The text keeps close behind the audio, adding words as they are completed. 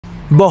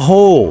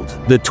Behold,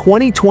 the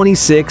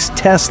 2026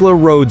 Tesla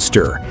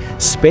Roadster,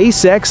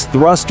 SpaceX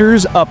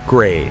Thrusters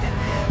Upgrade.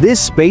 This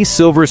space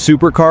silver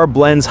supercar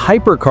blends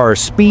hypercar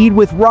speed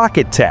with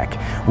rocket tech,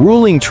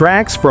 ruling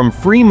tracks from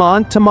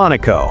Fremont to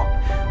Monaco.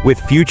 With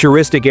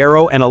futuristic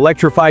aero and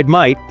electrified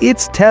might,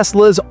 it's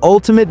Tesla's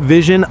ultimate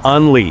vision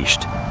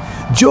unleashed.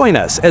 Join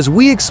us as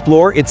we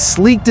explore its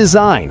sleek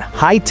design,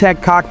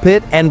 high-tech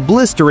cockpit, and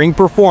blistering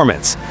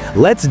performance.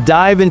 Let's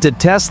dive into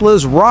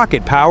Tesla's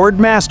rocket-powered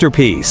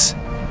masterpiece.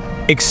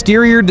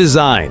 Exterior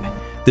design.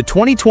 The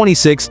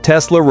 2026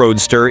 Tesla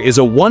Roadster is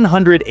a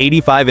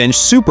 185-inch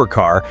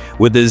supercar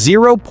with a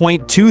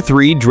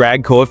 0.23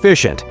 drag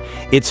coefficient.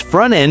 Its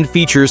front end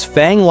features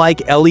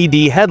fang-like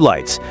LED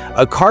headlights,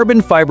 a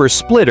carbon fiber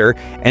splitter,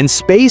 and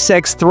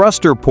SpaceX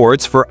thruster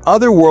ports for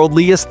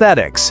otherworldly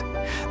aesthetics.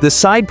 The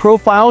side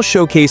profile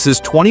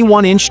showcases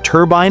 21-inch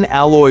turbine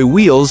alloy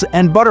wheels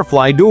and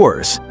butterfly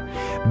doors.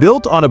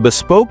 Built on a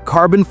bespoke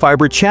carbon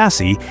fiber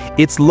chassis,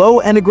 it's low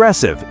and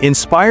aggressive,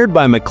 inspired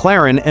by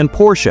McLaren and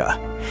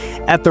Porsche.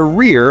 At the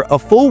rear, a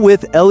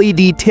full-width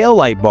LED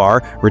taillight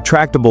bar,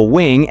 retractable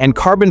wing, and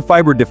carbon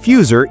fiber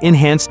diffuser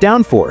enhance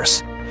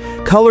downforce.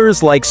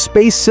 Colors like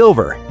space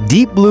silver,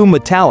 deep blue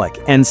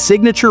metallic, and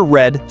signature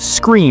red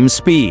scream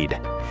speed.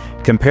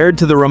 Compared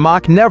to the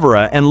Rimac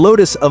Nevera and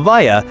Lotus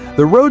Evija,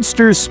 the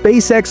Roadster's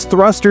SpaceX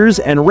thrusters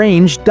and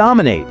range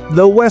dominate,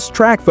 though less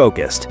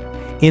track-focused.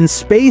 In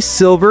space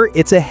silver,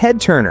 it's a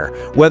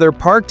head-turner, whether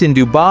parked in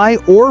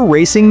Dubai or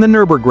racing the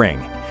Nürburgring.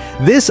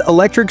 This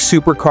electric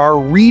supercar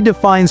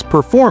redefines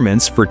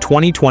performance for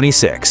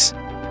 2026.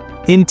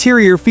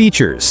 Interior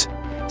features.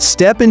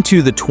 Step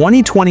into the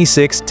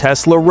 2026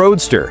 Tesla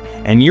Roadster,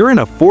 and you're in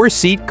a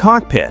 4-seat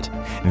cockpit.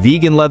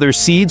 Vegan leather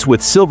seats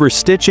with silver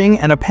stitching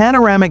and a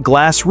panoramic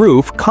glass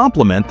roof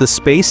complement the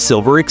space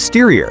silver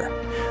exterior.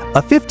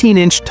 A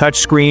 15-inch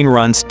touchscreen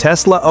runs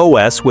Tesla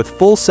OS with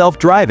full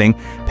self-driving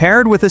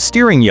paired with a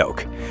steering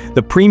yoke.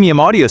 The premium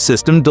audio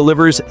system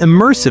delivers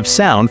immersive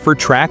sound for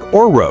track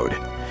or road.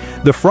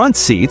 The front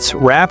seats,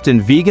 wrapped in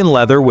vegan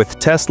leather with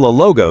Tesla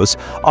logos,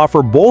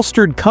 offer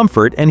bolstered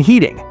comfort and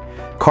heating.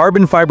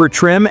 Carbon fiber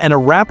trim and a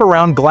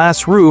wraparound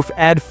glass roof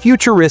add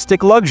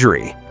futuristic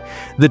luxury.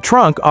 The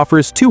trunk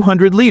offers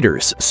 200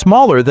 liters,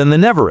 smaller than the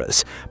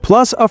Nevera's,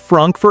 plus a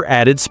frunk for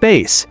added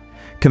space.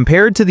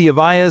 Compared to the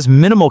Evija's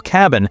minimal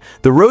cabin,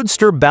 the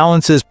Roadster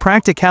balances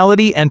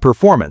practicality and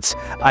performance,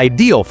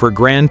 ideal for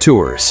grand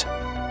tours.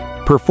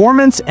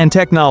 Performance and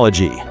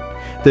technology.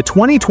 The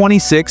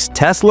 2026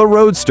 Tesla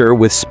Roadster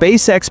with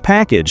SpaceX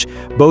Package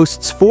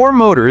boasts 4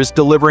 motors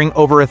delivering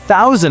over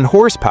 1,000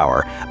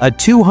 horsepower, a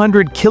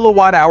 200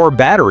 kilowatt-hour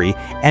battery,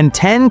 and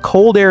 10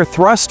 cold air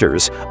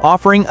thrusters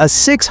offering a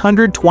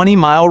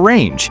 620-mile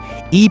range,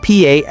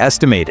 EPA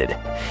estimated.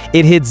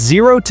 It hits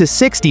 0 to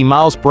 60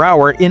 miles per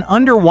hour in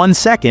under 1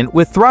 second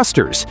with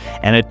thrusters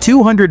and a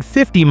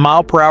 250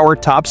 mile per hour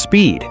top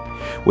speed.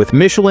 With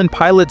Michelin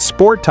Pilot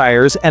sport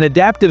tires and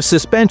adaptive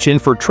suspension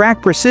for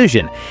track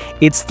precision,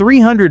 its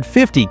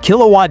 350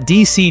 kilowatt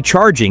DC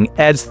charging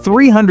adds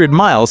 300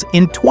 miles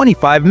in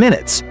 25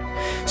 minutes.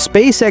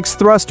 SpaceX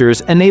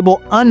thrusters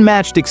enable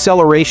unmatched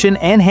acceleration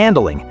and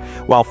handling,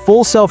 while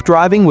full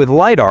self-driving with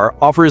LiDAR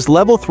offers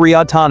Level 3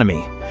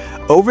 autonomy.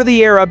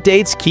 Over-the-air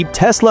updates keep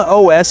Tesla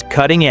OS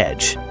cutting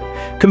edge.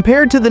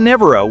 Compared to the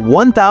Nevera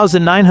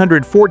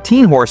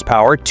 1,914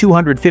 horsepower,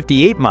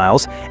 258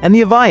 miles, and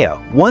the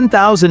Evija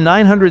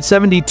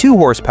 1,972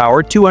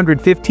 horsepower,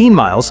 215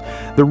 miles,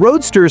 the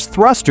Roadster's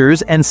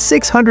thrusters and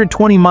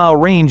 620-mile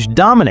range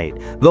dominate,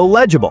 though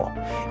legible.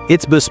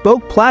 Its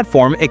bespoke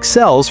platform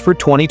excels for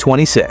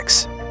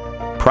 2026.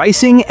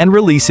 Pricing and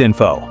release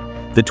info.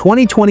 The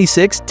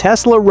 2026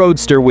 Tesla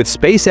Roadster with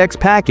SpaceX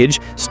Package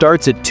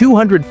starts at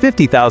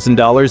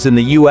 $250,000 in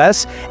the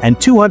US and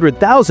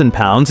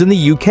 £200,000 in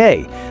the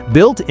UK,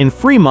 built in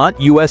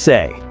Fremont,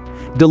 USA.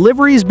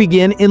 Deliveries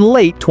begin in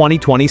late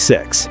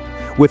 2026.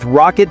 With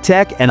rocket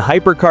tech and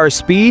hypercar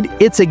speed,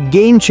 it's a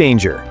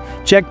game-changer.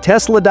 Check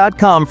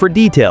Tesla.com for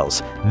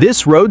details.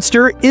 This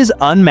Roadster is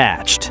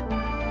unmatched.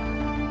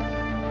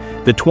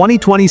 The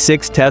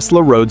 2026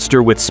 Tesla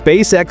Roadster with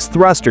SpaceX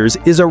thrusters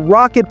is a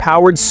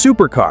rocket-powered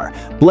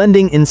supercar,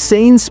 blending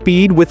insane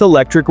speed with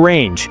electric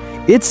range.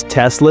 It's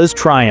Tesla's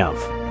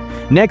triumph.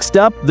 Next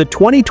up, the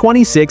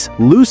 2026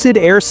 Lucid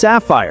Air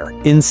Sapphire,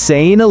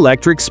 insane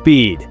electric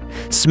speed.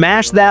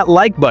 Smash that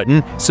like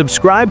button,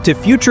 subscribe to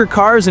Future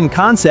Cars and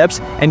Concepts,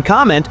 and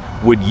comment,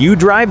 would you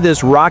drive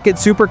this rocket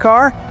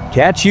supercar?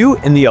 Catch you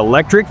in the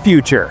electric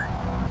future.